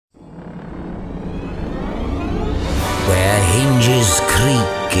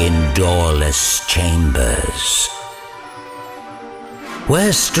doorless chambers,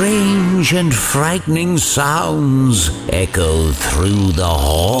 where strange and frightening sounds echo through the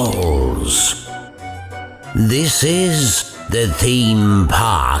halls. This is the Theme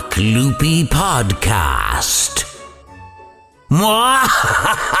Park Loopy Podcast.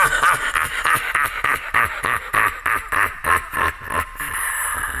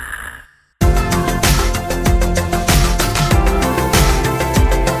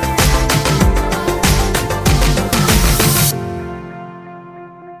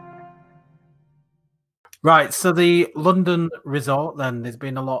 Right, so the London resort, then, there's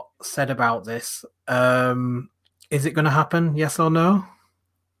been a lot said about this. Is it going to happen, yes or no?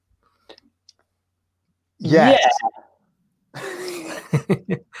 Yes.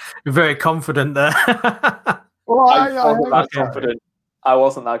 You're very confident there. Well, I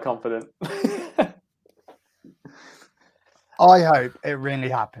wasn't that confident. I hope it really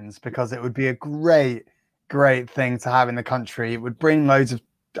happens, because it would be a great thing to have in the country. It would bring loads of,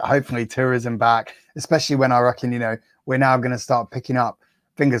 hopefully, tourism back, especially when I reckon, we're now going to start picking up,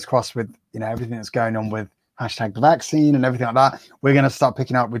 fingers crossed, with, everything that's going on with hashtag the vaccine and everything like that. We're going to start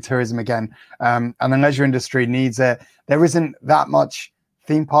picking up with tourism again. And the leisure industry needs it. There isn't that much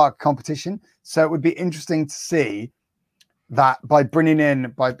theme park competition. So it would be interesting to see that by bringing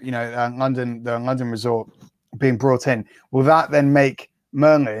in, the London resort being brought in, will that then make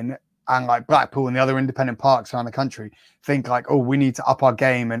Merlin and like Blackpool and the other independent parks around the country think like, oh, we need to up our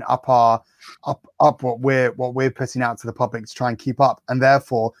game and up what we're putting out to the public to try and keep up. And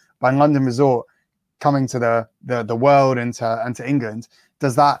therefore, by London resort coming to the world and to England,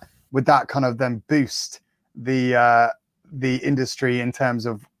 would that kind of then boost the industry in terms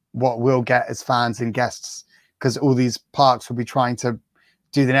of what we'll get as fans and guests, because all these parks will be trying to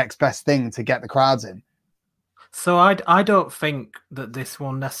do the next best thing to get the crowds in? So I don't think that this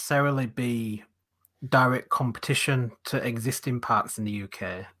will necessarily be direct competition to existing parks in the UK.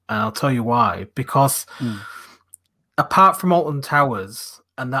 And I'll tell you why. Because apart from Alton Towers,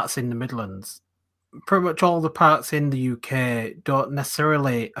 and that's in the Midlands, pretty much all the parks in the UK don't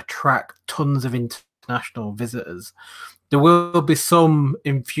necessarily attract tons of international visitors. There will be some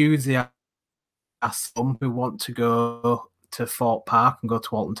enthusiasts, some who want to go to Thorpe Park and go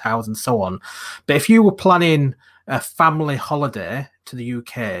to Alton Towers and so on. But if you were planning a family holiday to the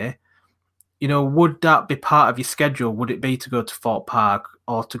UK, would that be part of your schedule? Would it be to go to Thorpe Park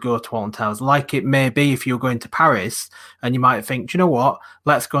or to go to Alton Towers? Like it may be if you're going to Paris and you might think, do you know what?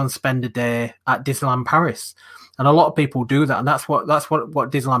 Let's go and spend a day at Disneyland Paris. And a lot of people do that. And that's what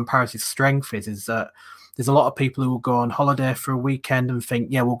Disneyland Paris' strength is that there's a lot of people who will go on holiday for a weekend and think,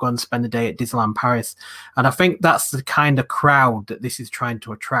 yeah, we'll go and spend a day at Disneyland Paris. And I think that's the kind of crowd that this is trying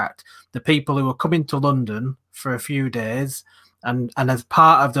to attract. The people who are coming to London for a few days and as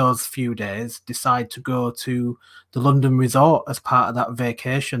part of those few days decide to go to the London resort as part of that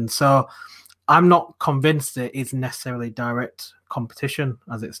vacation. So I'm not convinced it is necessarily direct competition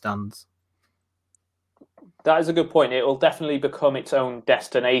as it stands. That is a good point. It will definitely become its own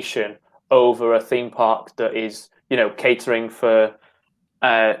destination over a theme park that is, catering for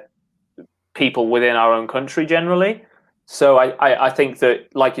people within our own country generally. So I think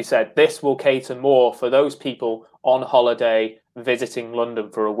that, like you said, this will cater more for those people on holiday visiting London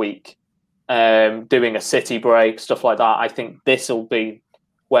for a week, doing a city break, stuff like that. I think this will be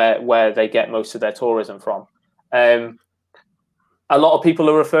where they get most of their tourism from. A lot of people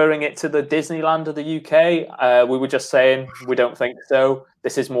are referring it to the Disneyland of the UK. We were just saying we don't think so.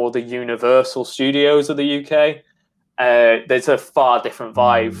 This is more the Universal Studios of the UK. There's a far different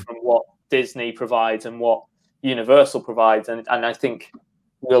vibe from what Disney provides and what Universal provides. And I think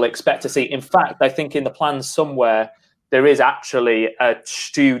we'll expect to see. In fact, I think in the plans somewhere, there is actually a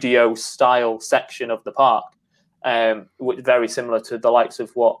studio-style section of the park, very similar to the likes of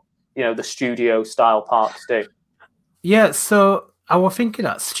what the studio-style parks do. Yeah, so I was thinking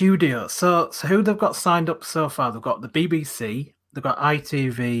that studio. So who they've got signed up so far? They've got the BBC, they've got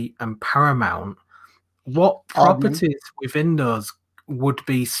ITV and Paramount. What properties within those would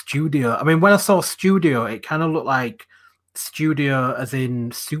be studio? I mean, when I saw studio, it kind of looked like studio as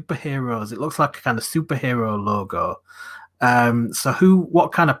in superheroes. It looks like a kind of superhero logo. So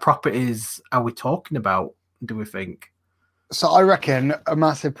what kind of properties are we talking about, do we think? So I reckon a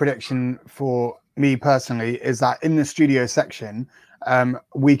massive prediction for me personally is that in the studio section,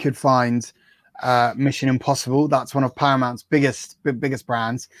 we could find Mission Impossible. That's one of Paramount's biggest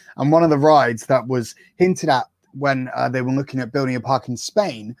brands, and one of the rides that was hinted at when they were looking at building a park in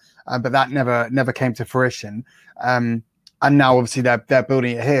Spain, but that never came to fruition. And now obviously they're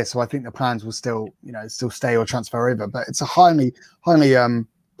building it here, so I think the plans will still stay or transfer over. But it's a highly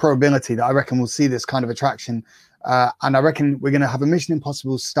probability that I reckon we'll see this kind of attraction. And I reckon we're going to have a Mission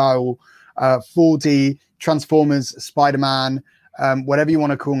Impossible style 4D Transformers, Spider-Man, whatever you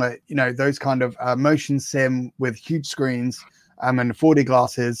want to call it, those kind of motion sim with huge screens and 4D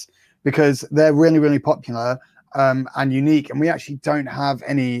glasses, because they're really, really popular and unique. And we actually don't have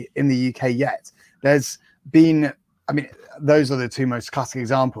any in the UK yet. There's been, those are the two most classic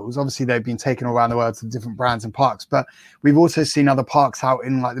examples. Obviously, they've been taken around the world to different brands and parks, but we've also seen other parks out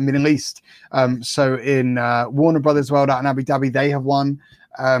in like the Middle East. So in Warner Brothers World out in Abu Dhabi, they have one.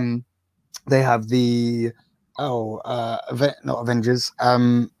 They have the not Avengers.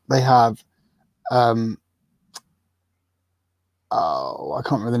 They have I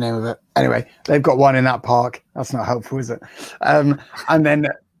can't remember the name of it. Anyway, they've got one in that park. That's not helpful, is it? And then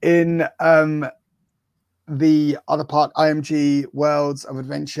in the other part, IMG Worlds of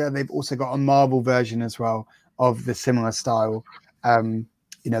Adventure, they've also got a Marvel version as well of the similar style, the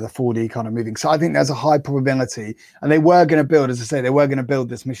 4D kind of moving. So I think there's a high probability, and they were going to build, as I say,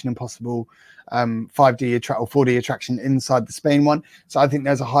 this Mission Impossible 5D or 4D attraction inside the Spain one. So I think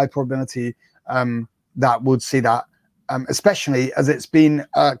there's a high probability that would see that, especially as it's been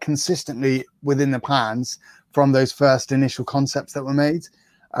consistently within the plans from those first initial concepts that were made.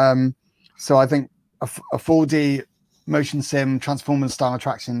 So I think a 4D motion sim Transformers style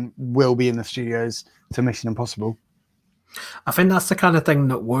attraction will be in the studios to Mission Impossible. I think that's the kind of thing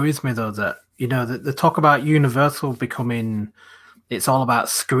that worries me, though, that the talk about Universal becoming, it's all about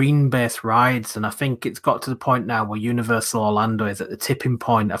screen-based rides, and I think it's got to the point now where Universal Orlando is at the tipping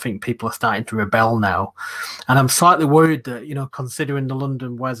point. I think people are starting to rebel now, and I'm slightly worried that, considering the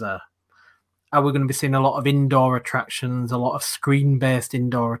London weather, are we going to be seeing a lot of indoor attractions, a lot of screen-based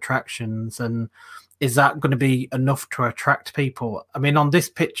indoor attractions, and is that going to be enough to attract people? On this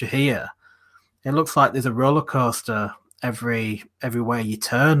picture here, it looks like there's a roller coaster everywhere you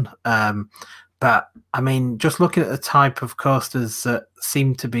turn. But just looking at the type of coasters that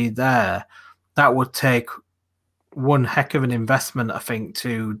seem to be there, that would take one heck of an investment, I think,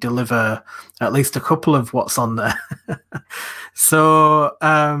 to deliver at least a couple of what's on there. So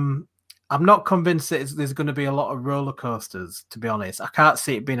I'm not convinced that there's going to be a lot of roller coasters, to be honest. I can't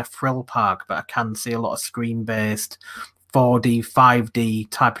see it being a thrill park, but I can see a lot of screen-based 4D, 5D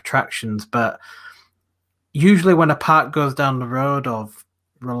type attractions. But usually when a park goes down the road of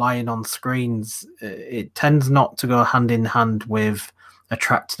relying on screens, it tends not to go hand in hand with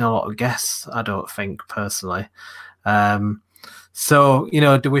attracting a lot of guests, I don't think, personally. So,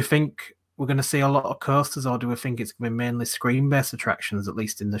 do we think we're going to see a lot of coasters, or do we think it's going to be mainly screen-based attractions, at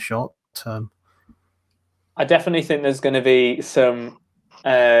least in the short term? I definitely think there's going to be some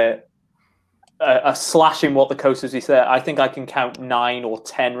a slash in what the coasters we said. I think I can count 9 or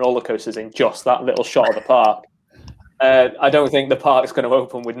 10 roller coasters in just that little shot of the park. I don't think the park's going to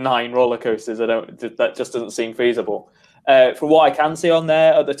open with 9 roller coasters. That just doesn't seem feasible. From what I can see on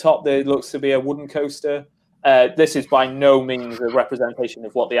there at the top, there looks to be a wooden coaster. This is by no means a representation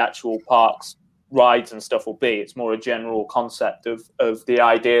of what the actual park's rides and stuff will be. It's more a general concept of the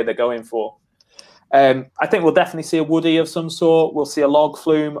idea they're going for. I think we'll definitely see a Woody of some sort. We'll see a log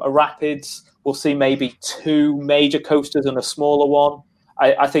flume, a rapids. We'll see maybe 2 major coasters and a smaller one.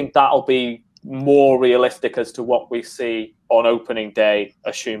 I think that'll be more realistic as to what we see on opening day,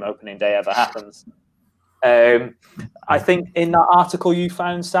 assume opening day ever happens. I think in that article you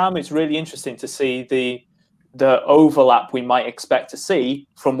found, Sam, it's really interesting to see the overlap we might expect to see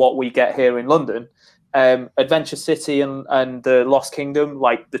from what we get here in London. Adventure City and the Lost Kingdom,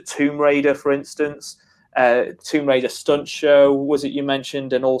 like the Tomb Raider, for instance, Tomb Raider stunt show, was it you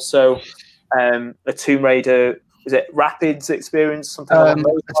mentioned, and also a Tomb Raider, was it Rapids experience, something along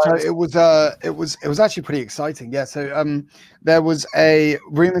those lines? So it was actually pretty exciting. Yeah. So there was a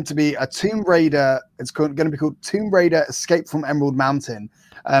rumored to be a Tomb Raider. It's going to be called Tomb Raider Escape from Emerald Mountain,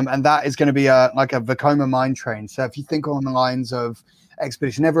 and that is going to be like a Vekoma mine train. So if you think on the lines of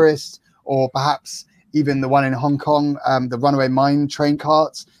Expedition Everest, or perhaps even the one in Hong Kong, the Runaway Mine train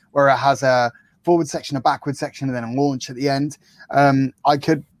carts, where it has a forward section, a backward section, and then a launch at the end. I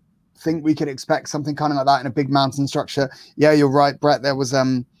could think we could expect something kind of like that in a big mountain structure. Yeah, you're right, Brett. There was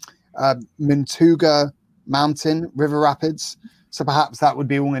Mintuga Mountain River Rapids, so perhaps that would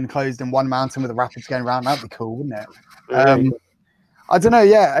be all enclosed in one mountain with the rapids going around. That'd be cool, wouldn't it? I don't know.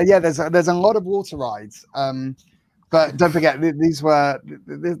 Yeah. There's a lot of water rides, but don't forget this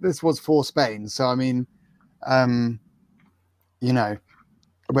was for Spain. So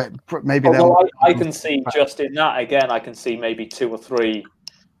but maybe I can see just in that again. I can see maybe 2 or 3.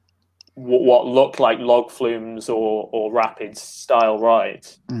 What look like log flumes or rapids style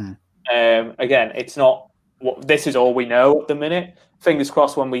rides. Again, it's not. This is all we know at the minute. fingers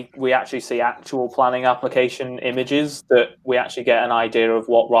crossed when we actually see actual planning application images that we actually get an idea of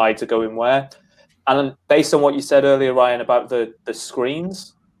what rides are going where. And based on what you said earlier, Ryan, about the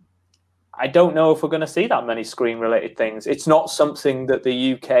screens, I don't know if we're going to see that many screen-related things. It's not something that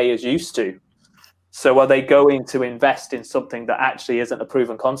the UK is used to. So are they going to invest in something that actually isn't a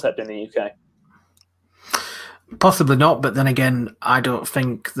proven concept in the UK? Possibly not, but then again, I don't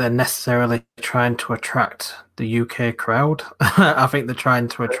think they're necessarily trying to attract the UK crowd. I think they're trying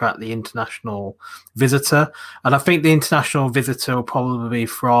to attract the international visitor. And I think the international visitor will probably be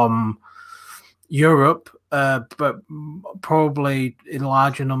from Europe, but probably in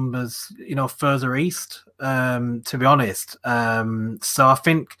larger numbers, further east, to be honest. So I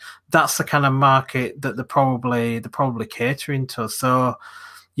think that's the kind of market that they're probably catering to. So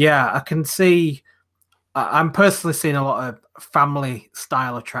yeah, I can see. I'm personally seeing a lot of family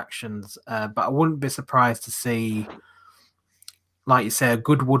style attractions, but I wouldn't be surprised to see, like you say, a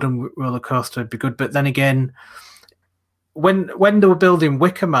good wooden roller coaster would be good. But then again, when they were building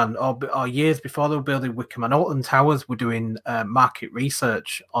Wicker Man, or years before they were building Wicker Man, Alton Towers were doing market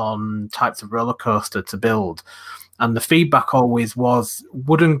research on types of roller coaster to build, and the feedback always was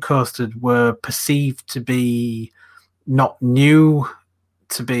wooden coasters were perceived to be not new,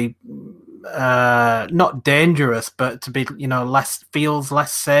 to be not dangerous, but to be feels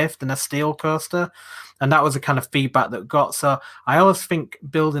less safe than a steel coaster, and that was the kind of feedback that got. So I always think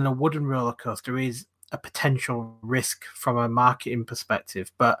building a wooden roller coaster is a potential risk from a marketing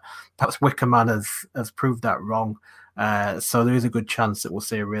perspective, but perhaps Wicker Man has proved that wrong. So there is a good chance that we'll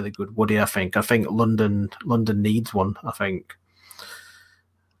see a really good Woody. I think London needs one. I think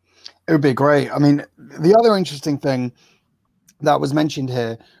it would be great. I mean, the other interesting thing that was mentioned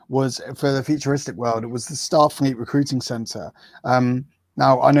here was for the futuristic world. It was the Starfleet Recruiting Center.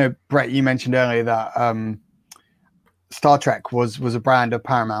 Now, I know, Brett, you mentioned earlier that Star Trek was a brand of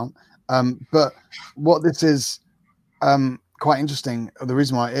Paramount. But what this is quite interesting, the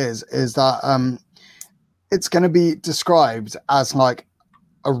reason why it is that it's going to be described as like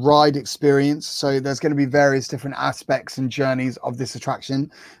a ride experience. So there's going to be various different aspects and journeys of this attraction.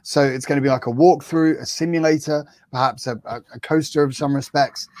 So it's going to be like a walkthrough, a simulator, perhaps a coaster of some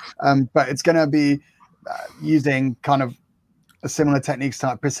respects. But it's going to be using kind of a similar techniques to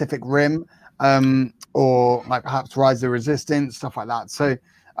like Pacific Rim, or like perhaps Rise of the Resistance, stuff like that. So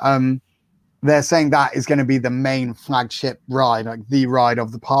they're saying that is going to be the main flagship ride, like the ride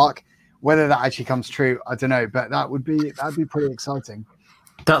of the park. Whether that actually comes true, I don't know, but that'd be pretty exciting.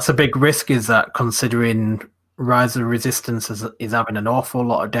 That's a big risk, is that, considering Rise of the Resistance is having an awful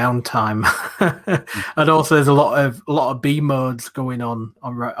lot of downtime, and also there's a lot of B modes going on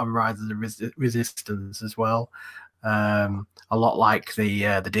Rise of the Resistance as well. A lot like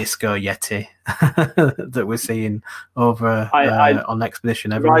the Disco Yeti that we're seeing over on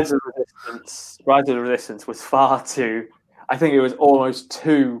Expedition Everest. Rise of the Resistance was far too. I think it was almost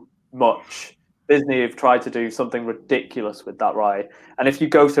too much. Disney have tried to do something ridiculous with that ride, and if you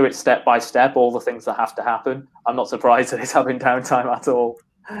go through it step by step, all the things that have to happen, I'm not surprised that it's having downtime at all.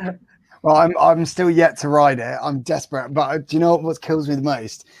 Well, I'm still yet to ride it. I'm desperate, but do you know what kills me the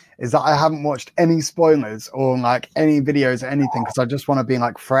most is that I haven't watched any spoilers or like any videos or anything, because I just want to be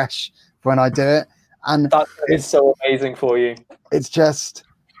like fresh when I do it. And that is so amazing for you. It's just,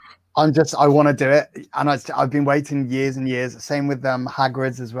 I want to do it, and I've been waiting years and years. Same with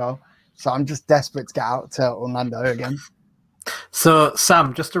Hagrid's as well. So I'm just desperate to get out to Orlando again. So,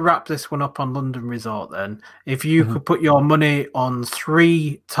 Sam, just to wrap this one up on London Resort, then, if you could put your money on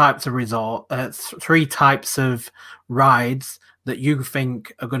three types of rides that you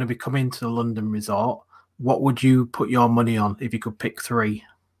think are going to be coming to the London Resort, what would you put your money on if you could pick three?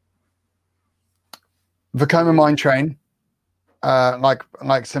 Vekoma Mine Train,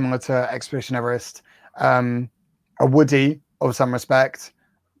 like similar to Expedition Everest, a Woody of some respect,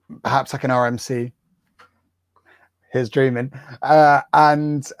 perhaps like an RMC. Here's dreaming,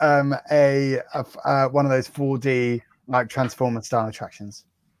 and a one of those 4D like Transformer style attractions.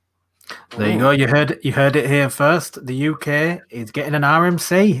 There you go. You heard it here first. The UK is getting an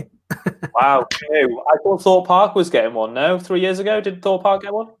RMC. Wow! I thought Thorpe Park was getting one. No, 3 years ago, did Thorpe Park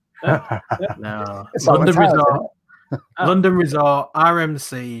get one? No. London Resort. London Resort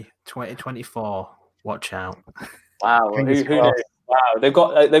RMC 2024. Watch out! Wow! Who knew? Wow! They've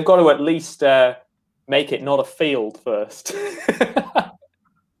got to at least make it not a field first.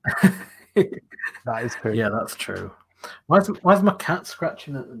 That is true. Yeah, that's true. Why's my cat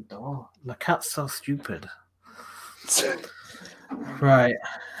scratching at the door? My cat's so stupid. Right.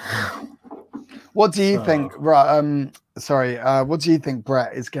 What do you think? Right. What do you think,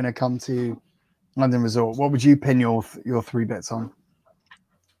 Brett, is going to come to London Resort? What would you pin your three bits on?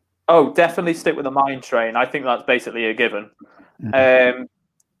 Oh, definitely stick with the Mine Train. I think that's basically a given.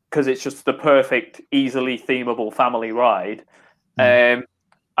 Because it's just the perfect, easily themable family ride.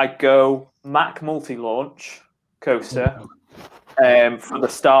 I'd go Mack Multi-Launch coaster for the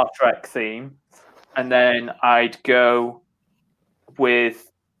Star Trek theme. And then I'd go with...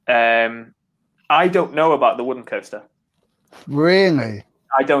 I don't know about the wooden coaster. Really?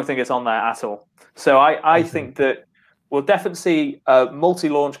 I don't think it's on there at all. So I think that we'll definitely see a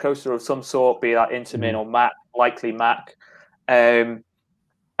multi-launch coaster of some sort, be that Intamin or Mack, likely Mack. And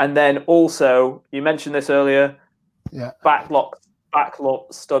then also, you mentioned this earlier, backlot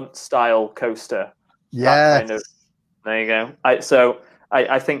stunt style coaster. Yeah. Kind of, there you go.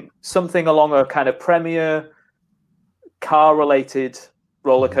 I think something along a kind of premier car-related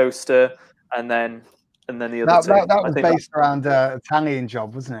roller coaster, and then the other two. That was based around Italian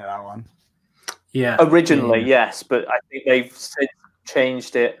Job, wasn't it? That one. Yeah. Originally, yes, but I think they've since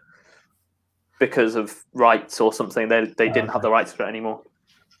changed it because of rights or something. They didn't have the rights for it anymore.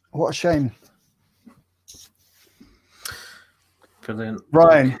 What a shame. Brilliant.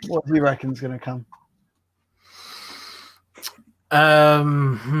 Ryan, what do you reckon is going to come?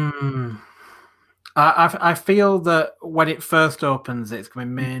 I feel that when it first opens, it's going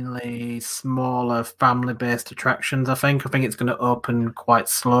to be mainly smaller family-based attractions. I think it's going to open quite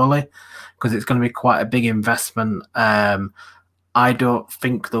slowly because it's going to be quite a big investment. I don't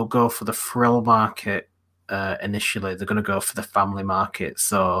think they'll go for the thrill market initially. They're going to go for the family market.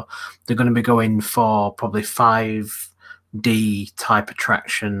 So they're going to be going for probably 5D type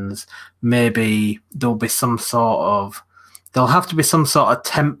attractions. Maybe there'll be there'll have to be some sort of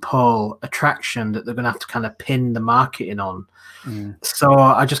tentpole attraction that they're going to have to kind of pin the marketing on. So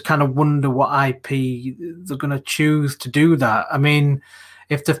I just kind of wonder what IP they're going to choose to do that. I mean,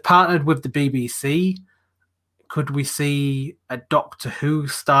 if they've partnered with the BBC, could we see a Doctor Who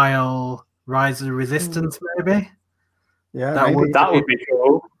style Rise of the Resistance maybe? Yeah, that would be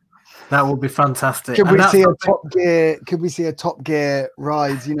cool. That would be fantastic. Could we see a Top Gear? Could we see a Top Gear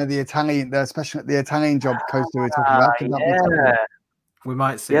ride? You know, the Italian Job coaster we're talking about. We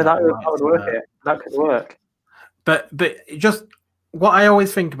might see. Yeah, that would work. That could work. But just what I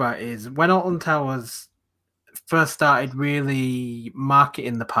always think about is when Alton Towers first started really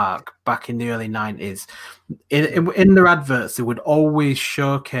marketing the park back in the early 90s, in their adverts they would always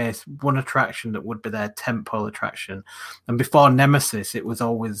showcase one attraction that would be their tentpole attraction. And before Nemesis, it was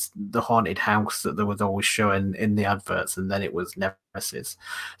always the haunted house that they was always showing in the adverts, and then it was Nemesis.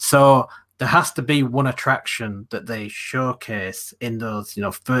 So there has to be one attraction that they showcase in those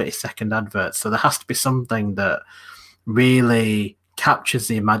 30-second adverts. So there has to be something that really captures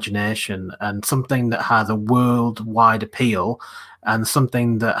the imagination and something that has a worldwide appeal and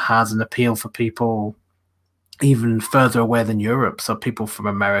something that has an appeal for people even further away than Europe. So people from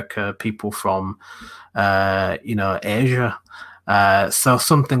America, people from Asia. So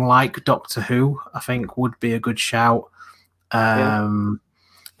something like Doctor Who, I think, would be a good shout. I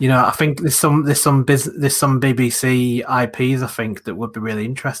think there's some BBC IPs I think that would be really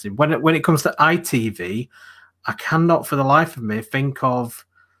interesting. When it comes to ITV, I cannot for the life of me think of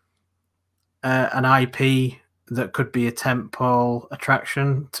an IP that could be a tentpole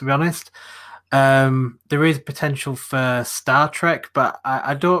attraction, to be honest. There is potential for Star Trek, but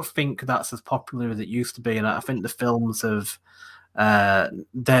I don't think that's as popular as it used to be, and I think the films have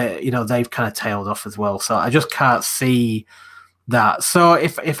they've kind of tailed off as well. So I just can't see that. So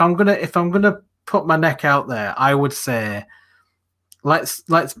if I'm gonna put my neck out there, I would say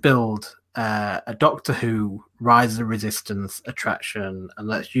let's build a Doctor Who Rise of the Resistance attraction, and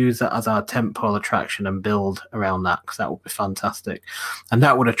let's use that as our tentpole attraction and build around that, because that would be fantastic, and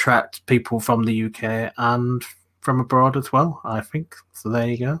that would attract people from the UK and from abroad as well, I think. So there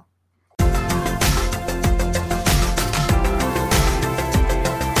you go.